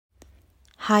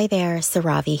Hi there,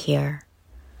 Saravi here.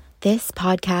 This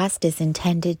podcast is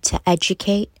intended to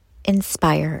educate,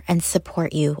 inspire, and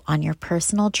support you on your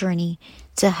personal journey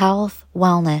to health,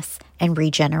 wellness, and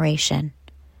regeneration.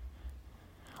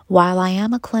 While I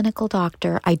am a clinical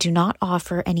doctor, I do not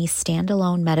offer any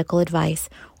standalone medical advice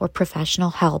or professional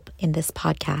help in this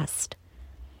podcast.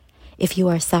 If you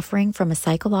are suffering from a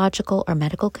psychological or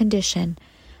medical condition,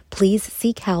 please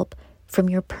seek help from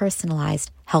your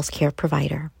personalized healthcare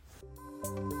provider.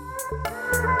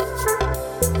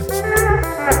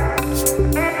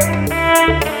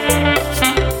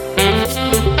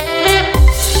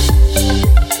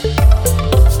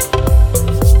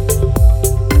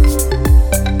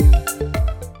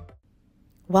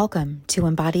 Welcome to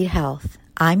Embodied Health.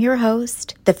 I'm your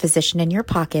host, the physician in your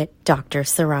pocket, Dr.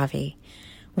 Saravi.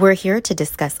 We're here to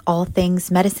discuss all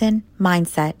things medicine,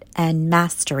 mindset, and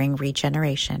mastering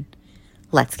regeneration.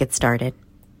 Let's get started.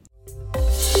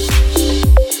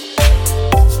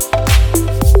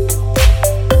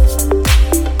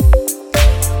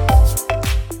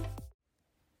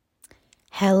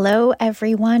 Hello,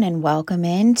 everyone, and welcome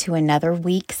in to another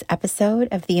week's episode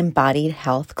of the Embodied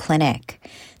Health Clinic.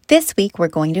 This week, we're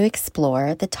going to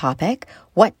explore the topic,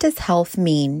 what does health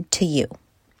mean to you?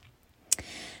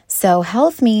 So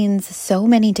health means so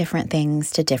many different things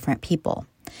to different people.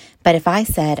 But if I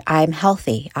said, I'm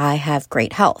healthy, I have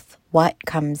great health, what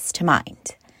comes to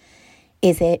mind?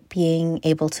 Is it being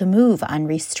able to move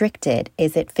unrestricted?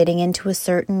 Is it fitting into a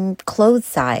certain clothes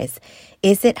size?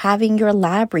 Is it having your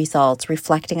lab results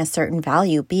reflecting a certain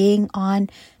value, being on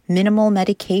minimal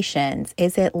medications?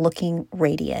 Is it looking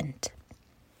radiant?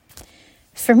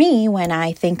 For me, when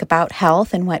I think about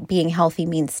health and what being healthy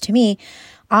means to me,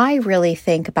 I really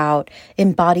think about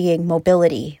embodying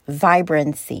mobility,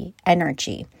 vibrancy,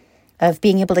 energy, of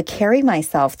being able to carry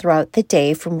myself throughout the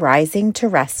day from rising to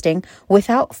resting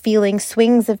without feeling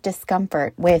swings of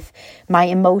discomfort with my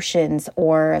emotions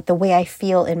or the way I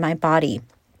feel in my body,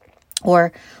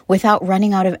 or without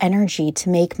running out of energy to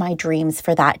make my dreams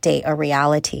for that day a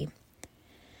reality.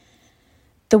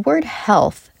 The word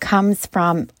health comes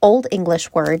from Old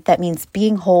English word that means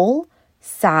being whole,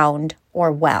 sound,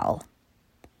 or well.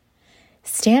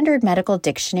 Standard medical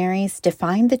dictionaries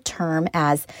define the term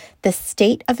as the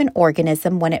state of an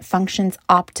organism when it functions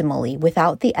optimally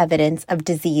without the evidence of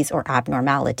disease or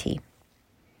abnormality.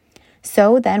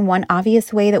 So then one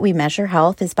obvious way that we measure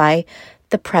health is by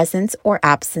the presence or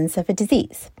absence of a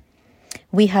disease.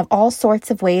 We have all sorts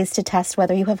of ways to test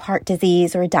whether you have heart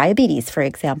disease or diabetes, for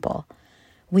example.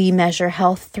 We measure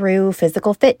health through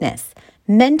physical fitness,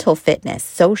 mental fitness,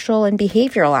 social and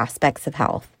behavioral aspects of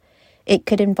health. It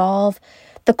could involve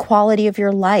the quality of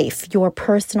your life, your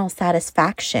personal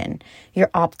satisfaction, your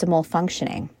optimal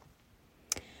functioning.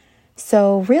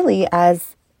 So really,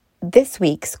 as this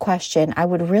week's question, I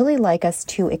would really like us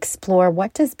to explore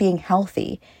what does being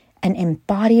healthy and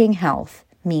embodying health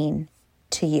mean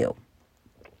to you?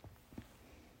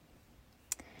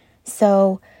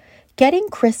 So getting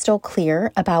crystal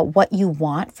clear about what you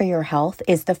want for your health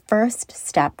is the first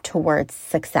step towards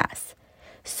success.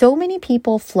 So many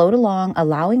people float along,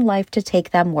 allowing life to take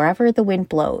them wherever the wind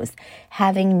blows,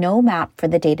 having no map for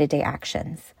the day-to-day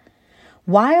actions.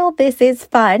 While this is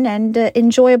fun and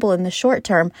enjoyable in the short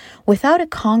term, without a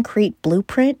concrete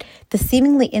blueprint, the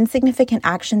seemingly insignificant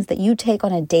actions that you take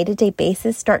on a day-to-day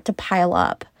basis start to pile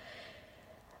up.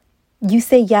 You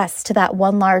say yes to that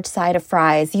one large side of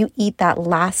fries. You eat that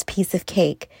last piece of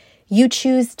cake. You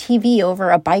choose TV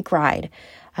over a bike ride.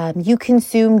 You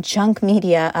consume junk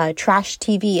media, trash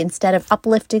TV instead of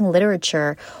uplifting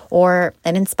literature or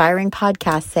an inspiring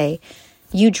podcast, say.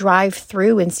 You drive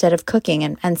through instead of cooking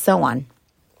and so on.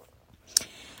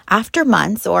 After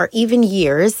months or even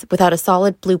years without a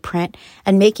solid blueprint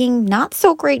and making not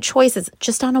so great choices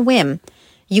just on a whim,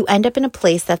 you end up in a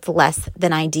place that's less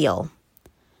than ideal.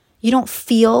 You don't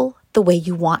feel the way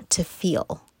you want to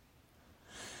feel.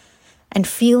 And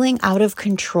feeling out of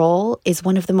control is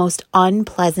one of the most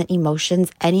unpleasant emotions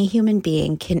any human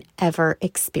being can ever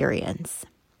experience.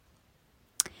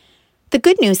 The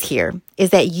good news here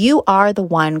is that you are the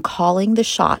one calling the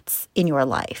shots in your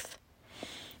life.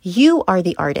 You are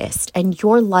the artist, and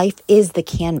your life is the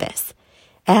canvas.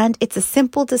 And it's a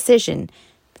simple decision.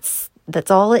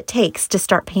 That's all it takes to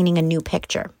start painting a new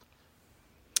picture.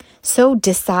 So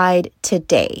decide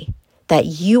today that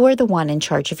you are the one in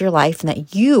charge of your life and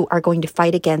that you are going to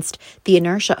fight against the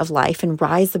inertia of life and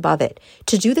rise above it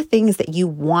to do the things that you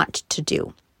want to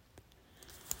do.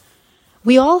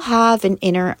 We all have an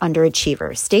inner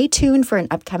underachiever. Stay tuned for an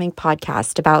upcoming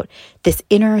podcast about this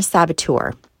inner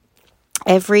saboteur.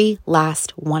 Every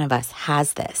last one of us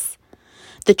has this.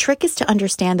 The trick is to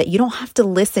understand that you don't have to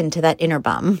listen to that inner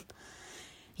bum.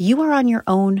 You are on your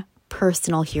own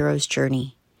personal hero's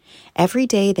journey. Every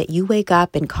day that you wake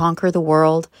up and conquer the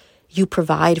world, you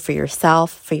provide for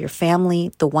yourself, for your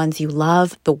family, the ones you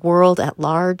love, the world at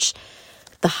large,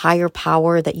 the higher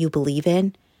power that you believe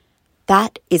in.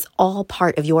 That is all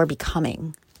part of your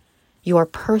becoming, your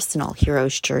personal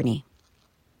hero's journey.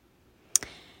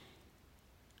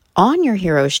 On your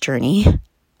hero's journey,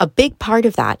 a big part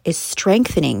of that is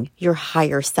strengthening your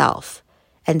higher self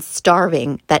and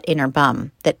starving that inner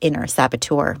bum, that inner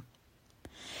saboteur.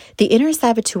 The inner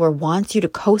saboteur wants you to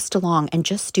coast along and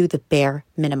just do the bare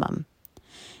minimum.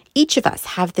 Each of us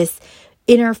have this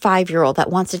inner 5-year-old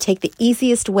that wants to take the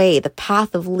easiest way, the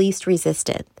path of least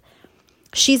resistance.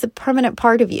 She's a permanent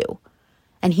part of you,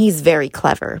 and he's very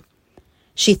clever.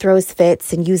 She throws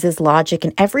fits and uses logic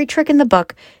and every trick in the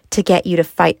book to get you to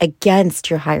fight against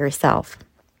your higher self.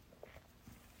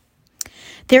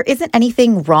 There isn't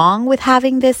anything wrong with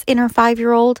having this inner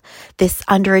 5-year-old, this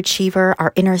underachiever,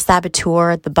 our inner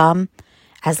saboteur, the bum,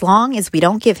 as long as we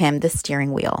don't give him the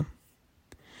steering wheel.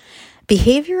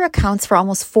 Behavior accounts for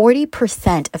almost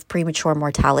 40% of premature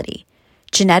mortality,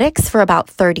 genetics for about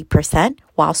 30%,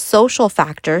 while social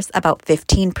factors about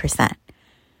 15%.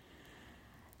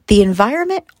 The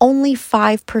environment, only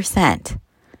 5%,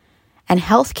 and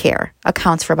healthcare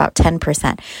accounts for about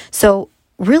 10%. So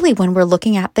really, when we're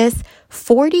looking at this,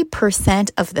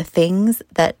 40% of the things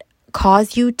that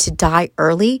cause you to die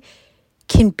early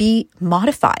can be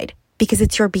modified because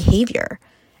it's your behavior.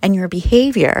 And your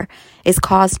behavior is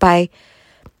caused by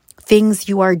things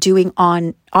you are doing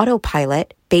on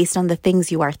autopilot based on the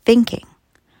things you are thinking.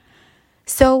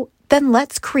 So then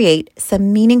let's create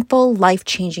some meaningful,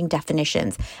 life-changing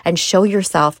definitions and show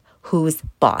yourself who's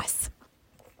boss.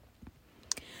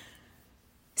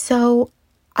 So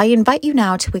I invite you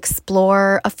now to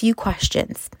explore a few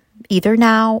questions, either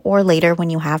now or later when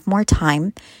you have more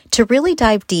time, to really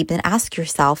dive deep and ask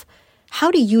yourself, how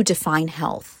do you define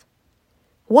health?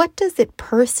 What does it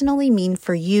personally mean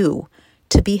for you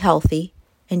to be healthy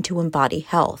and to embody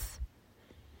health?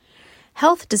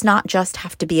 Health does not just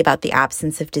have to be about the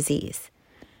absence of disease.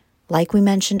 Like we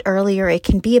mentioned earlier, it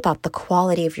can be about the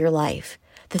quality of your life,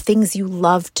 the things you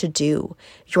love to do,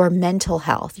 your mental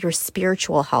health, your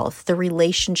spiritual health, the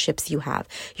relationships you have,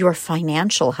 your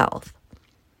financial health.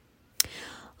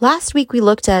 Last week, we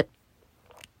looked at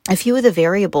a few of the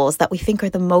variables that we think are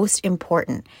the most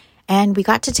important, and we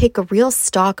got to take a real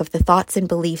stock of the thoughts and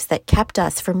beliefs that kept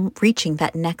us from reaching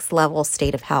that next level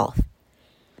state of health.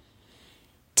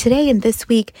 Today and this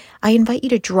week, I invite you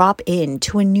to drop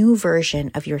into a new version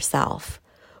of yourself,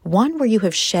 one where you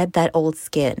have shed that old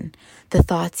skin, the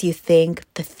thoughts you think,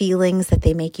 the feelings that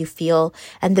they make you feel,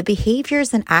 and the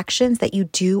behaviors and actions that you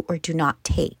do or do not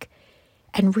take,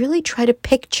 and really try to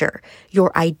picture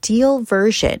your ideal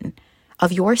version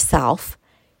of yourself,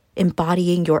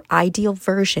 embodying your ideal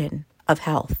version of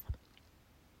health.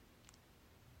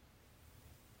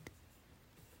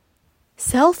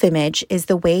 Self-image is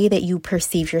the way that you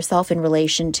perceive yourself in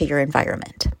relation to your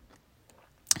environment.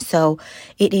 So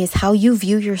it is how you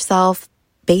view yourself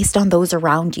based on those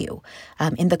around you,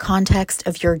 in the context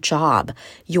of your job,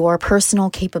 your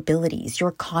personal capabilities,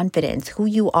 your confidence, who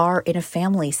you are in a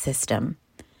family system.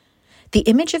 The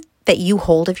image that you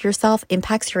hold of yourself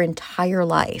impacts your entire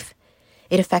life.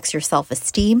 It affects your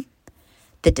self-esteem,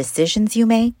 the decisions you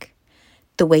make,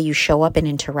 the way you show up and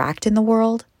interact in the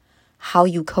world, how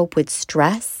you cope with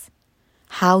stress,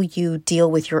 how you deal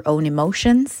with your own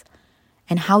emotions,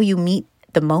 and how you meet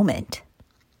the moment.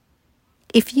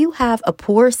 If you have a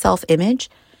poor self-image,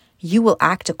 you will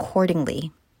act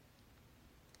accordingly.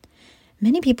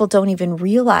 Many people don't even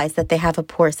realize that they have a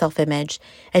poor self-image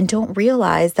and don't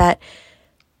realize that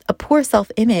a poor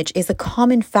self-image is a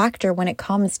common factor when it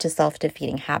comes to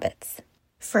self-defeating habits.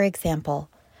 For example,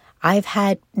 I've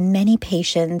had many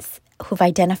patients who've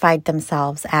identified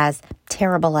themselves as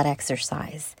terrible at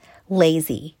exercise,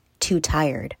 lazy, too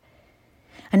tired.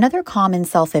 Another common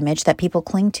self-image that people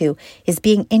cling to is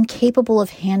being incapable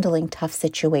of handling tough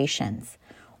situations,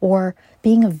 or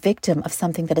being a victim of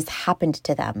something that has happened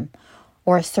to them,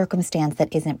 or a circumstance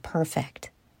that isn't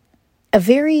perfect. A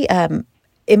very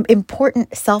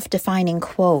important self-defining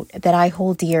quote that I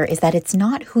hold dear is that it's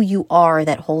not who you are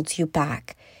that holds you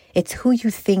back. It's who you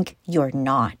think you're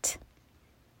not.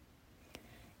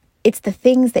 It's the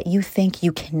things that you think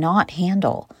you cannot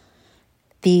handle,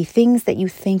 the things that you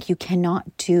think you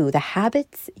cannot do, the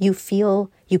habits you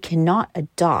feel you cannot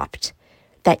adopt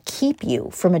that keep you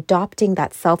from adopting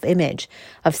that self-image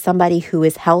of somebody who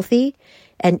is healthy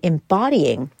and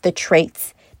embodying the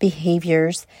traits,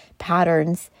 behaviors,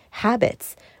 patterns,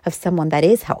 habits of someone that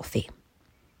is healthy.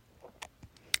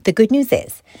 The good news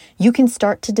is you can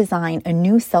start to design a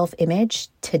new self-image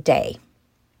today.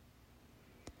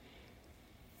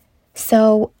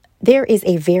 So there is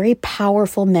a very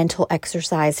powerful mental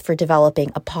exercise for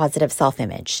developing a positive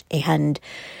self-image. And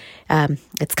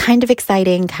it's kind of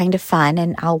exciting, kind of fun,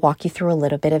 and I'll walk you through a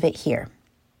little bit of it here.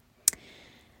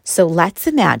 So let's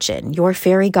imagine your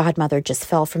fairy godmother just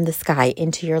fell from the sky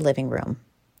into your living room,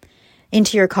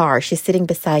 into your car. She's sitting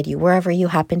beside you, wherever you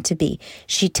happen to be.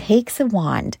 She takes a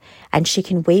wand and she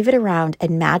can wave it around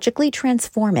and magically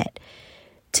transform it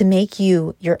to make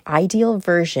you your ideal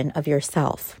version of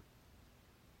yourself.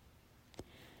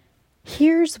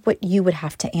 Here's what you would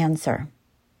have to answer.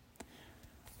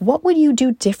 What would you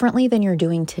do differently than you're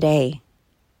doing today?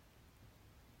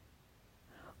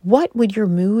 What would your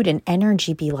mood and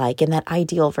energy be like in that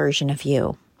ideal version of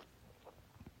you?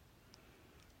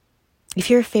 If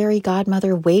your fairy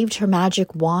godmother waved her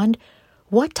magic wand,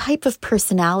 what type of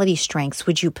personality strengths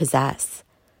would you possess?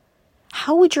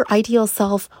 How would your ideal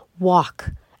self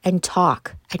walk and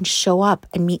talk and show up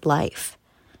and meet life?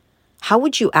 How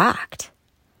would you act?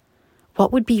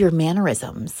 What would be your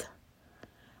mannerisms?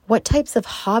 What types of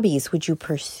hobbies would you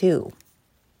pursue?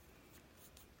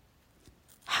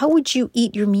 How would you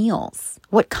eat your meals?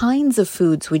 What kinds of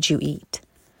foods would you eat?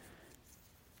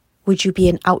 Would you be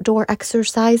an outdoor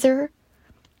exerciser?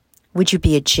 Would you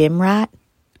be a gym rat?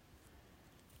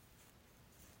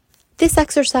 This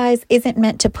exercise isn't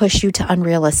meant to push you to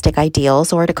unrealistic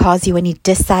ideals or to cause you any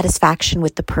dissatisfaction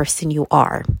with the person you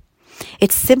are.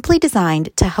 It's simply designed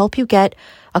to help you get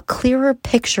a clearer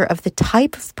picture of the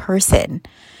type of person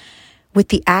with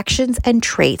the actions and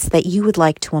traits that you would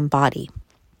like to embody.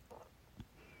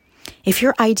 If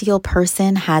your ideal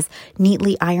person has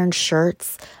neatly ironed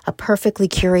shirts, a perfectly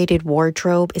curated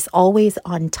wardrobe, is always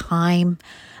on time,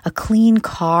 a clean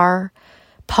car,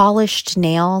 polished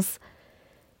nails,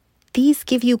 these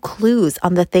give you clues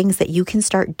on the things that you can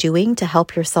start doing to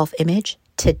help your self-image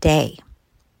today.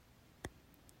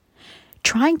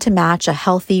 Trying to match a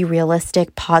healthy,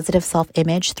 realistic, positive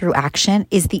self-image through action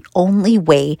is the only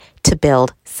way to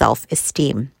build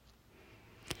self-esteem.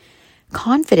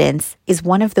 Confidence is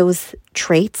one of those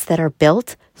traits that are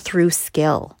built through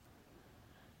skill.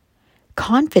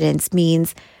 Confidence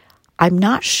means I'm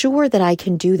not sure that I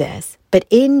can do this, but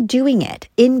in doing it,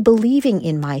 in believing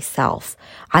in myself,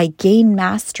 I gain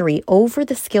mastery over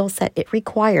the skill set it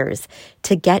requires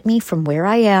to get me from where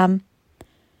I am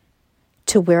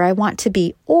to where I want to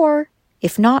be, or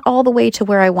if not all the way to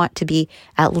where I want to be,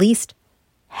 at least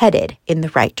headed in the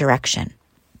right direction.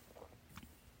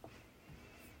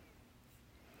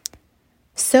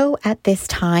 So at this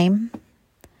time,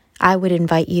 I would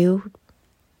invite you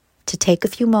to take a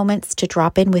few moments to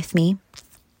drop in with me.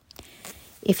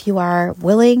 If you are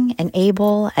willing and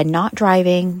able and not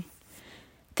driving,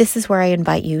 this is where I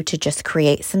invite you to just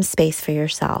create some space for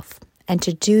yourself and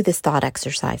to do this thought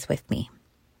exercise with me.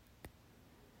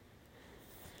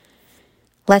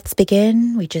 Let's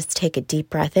begin. We just take a deep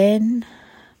breath in.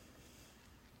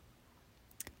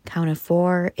 Count of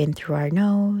 4 in through our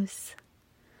nose.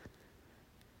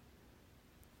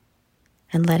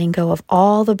 And letting go of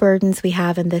all the burdens we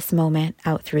have in this moment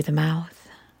out through the mouth.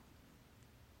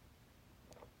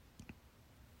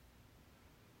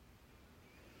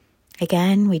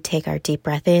 Again, we take our deep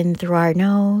breath in through our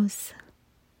nose.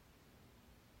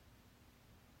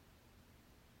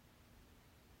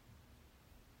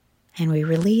 And we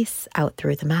release out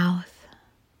through the mouth.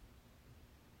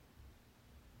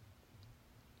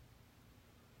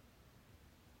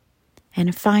 And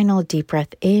a final deep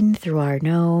breath in through our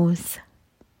nose.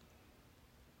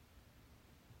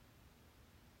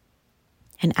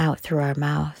 And out through our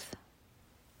mouth.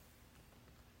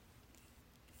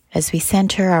 As we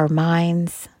center our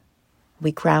minds,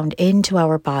 we ground into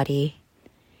our body,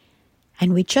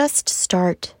 and we just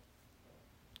start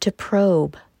to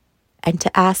probe and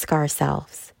to ask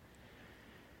ourselves,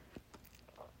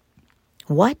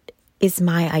 what is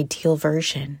my ideal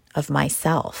version of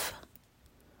myself?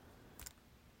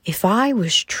 If I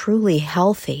was truly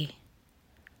healthy,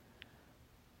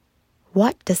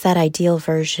 what does that ideal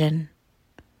version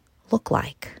look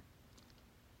like?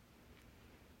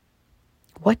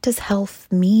 What does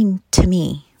health mean to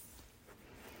me?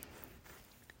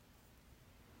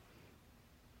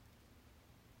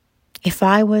 If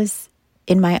I was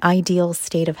in my ideal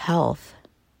state of health,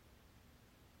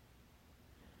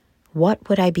 what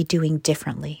would I be doing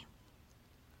differently?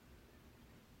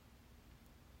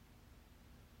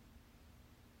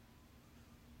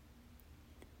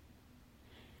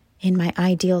 In my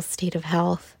ideal state of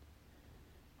health,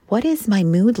 what is my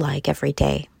mood like every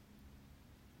day?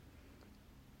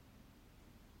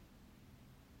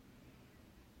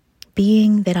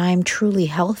 being that I'm truly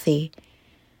healthy,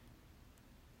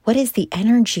 what is the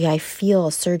energy I feel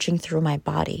surging through my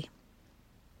body?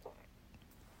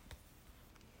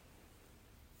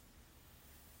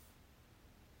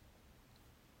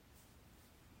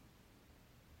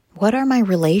 What are my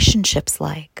relationships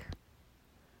like?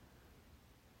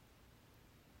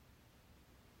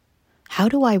 How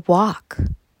do I walk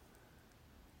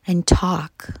and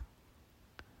talk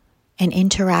and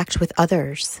interact with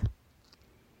others?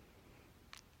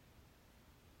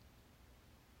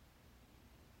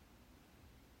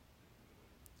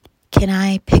 Can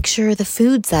I picture the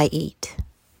foods I eat?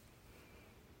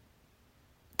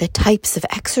 The types of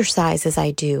exercises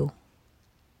I do?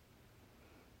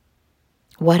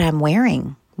 What I'm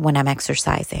wearing when I'm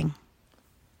exercising?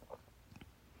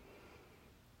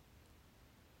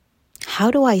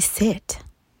 How do I sit?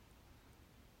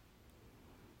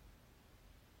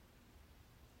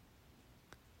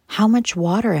 How much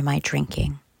water am I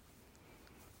drinking?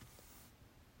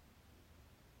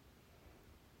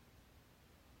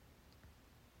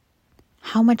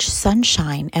 How much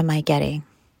sunshine am I getting?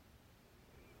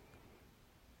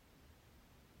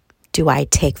 Do I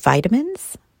take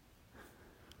vitamins?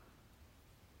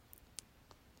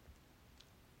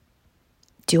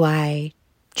 Do I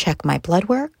check my blood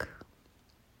work?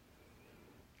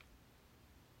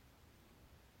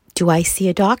 Do I see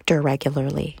a doctor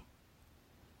regularly?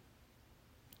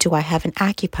 Do I have an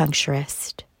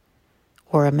acupuncturist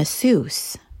or a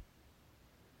masseuse?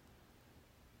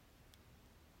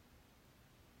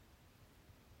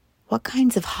 What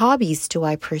kinds of hobbies do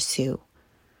I pursue?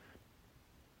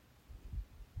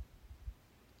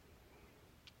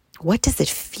 What does it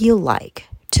feel like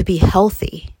to be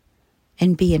healthy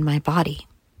and be in my body?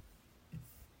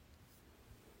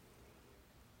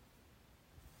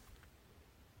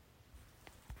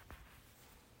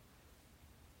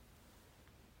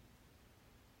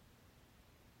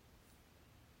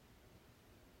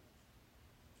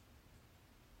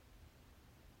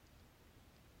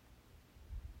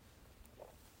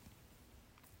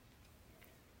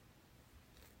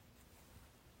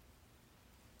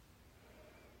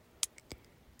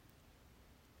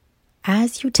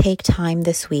 As you take time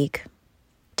this week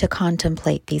to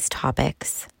contemplate these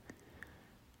topics,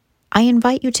 I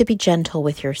invite you to be gentle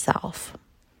with yourself.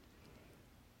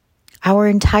 Our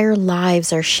entire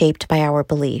lives are shaped by our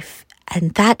belief,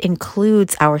 and that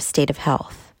includes our state of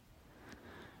health.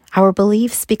 Our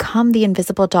beliefs become the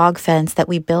invisible dog fence that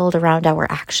we build around our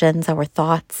actions, our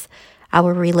thoughts,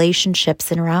 our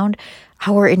relationships, and around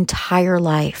our entire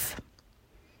life.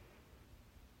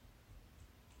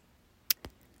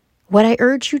 What I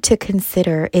urge you to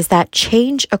consider is that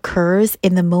change occurs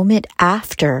in the moment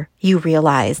after you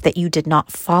realize that you did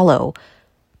not follow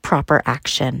proper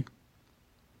action.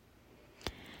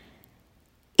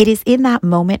 It is in that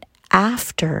moment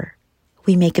after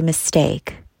we make a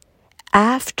mistake,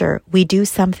 after we do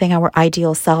something our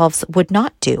ideal selves would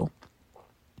not do.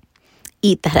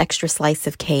 Eat that extra slice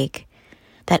of cake,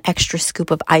 that extra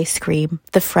scoop of ice cream,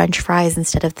 the French fries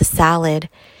instead of the salad,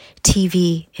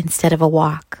 TV instead of a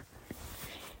walk.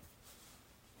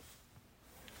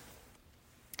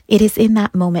 It is in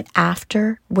that moment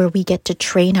after where we get to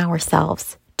train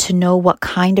ourselves to know what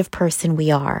kind of person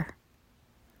we are.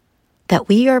 That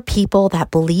we are people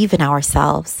that believe in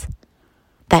ourselves,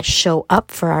 that show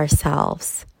up for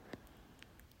ourselves.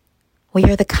 We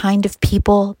are the kind of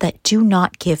people that do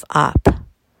not give up.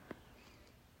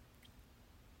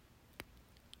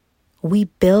 We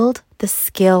build the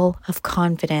skill of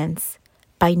confidence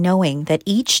by knowing that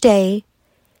each day,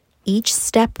 each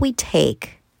step we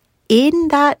take, in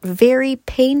that very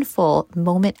painful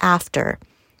moment after,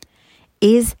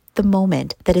 is the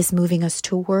moment that is moving us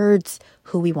towards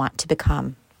who we want to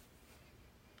become.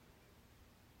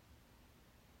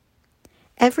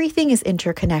 Everything is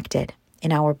interconnected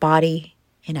in our body,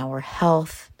 in our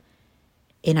health,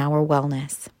 in our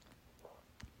wellness.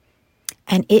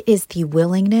 And it is the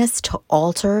willingness to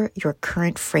alter your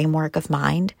current framework of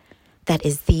mind that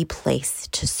is the place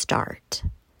to start.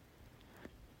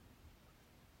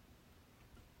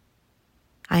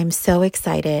 I'm so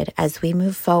excited as we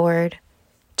move forward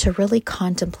to really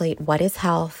contemplate what is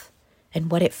health and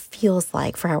what it feels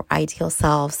like for our ideal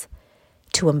selves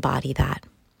to embody that.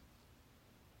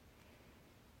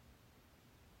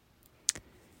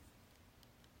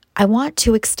 I want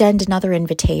to extend another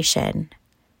invitation.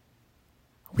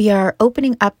 We are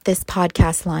opening up this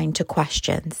podcast line to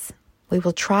questions. We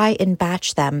will try and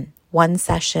batch them one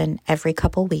session every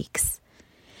couple weeks.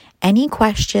 Any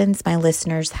questions my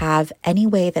listeners have, any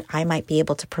way that I might be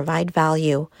able to provide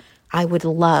value, I would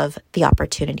love the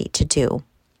opportunity to do.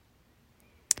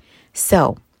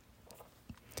 So,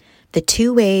 the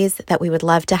 2 ways that we would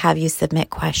love to have you submit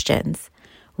questions.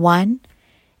 One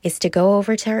is to go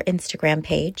over to our Instagram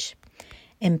page,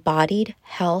 Embodied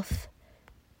Health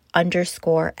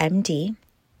 _MD.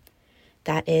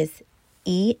 That is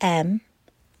EMBODIED,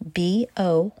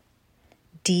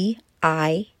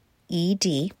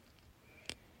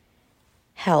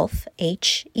 Health,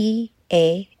 HEALTH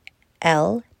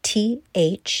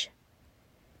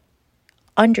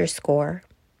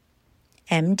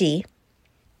 _MD,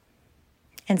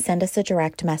 and send us a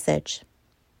direct message.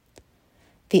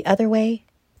 The other way,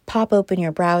 pop open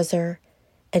your browser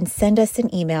and send us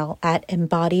an email at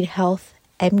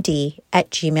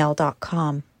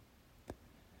embodiedhealthmd@gmail.com.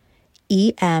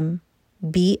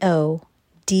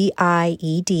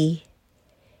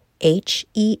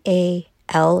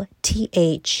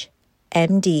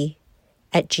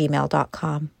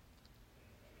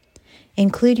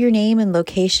 Include your name and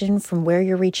location from where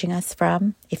you're reaching us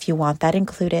from if you want that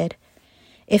included.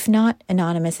 If not,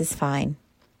 anonymous is fine.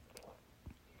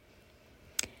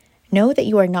 Know that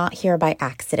you are not here by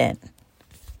accident,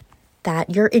 that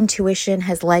your intuition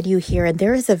has led you here, and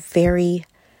there is a very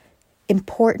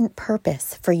important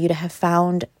purpose for you to have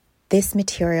found this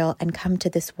material and come to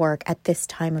this work at this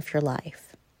time of your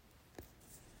life.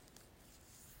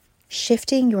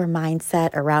 Shifting your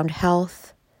mindset around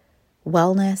health,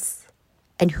 wellness,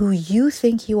 and who you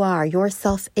think you are, your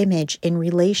self-image in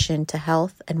relation to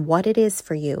health and what it is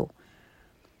for you,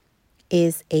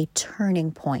 is a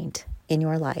turning point in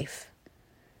your life.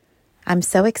 I'm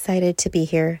so excited to be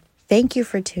here. Thank you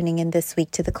for tuning in this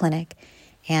week to the clinic,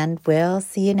 and we'll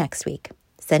see you next week.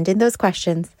 Send in those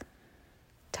questions.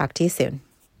 Talk to you soon.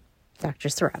 Dr.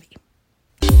 Sarabi.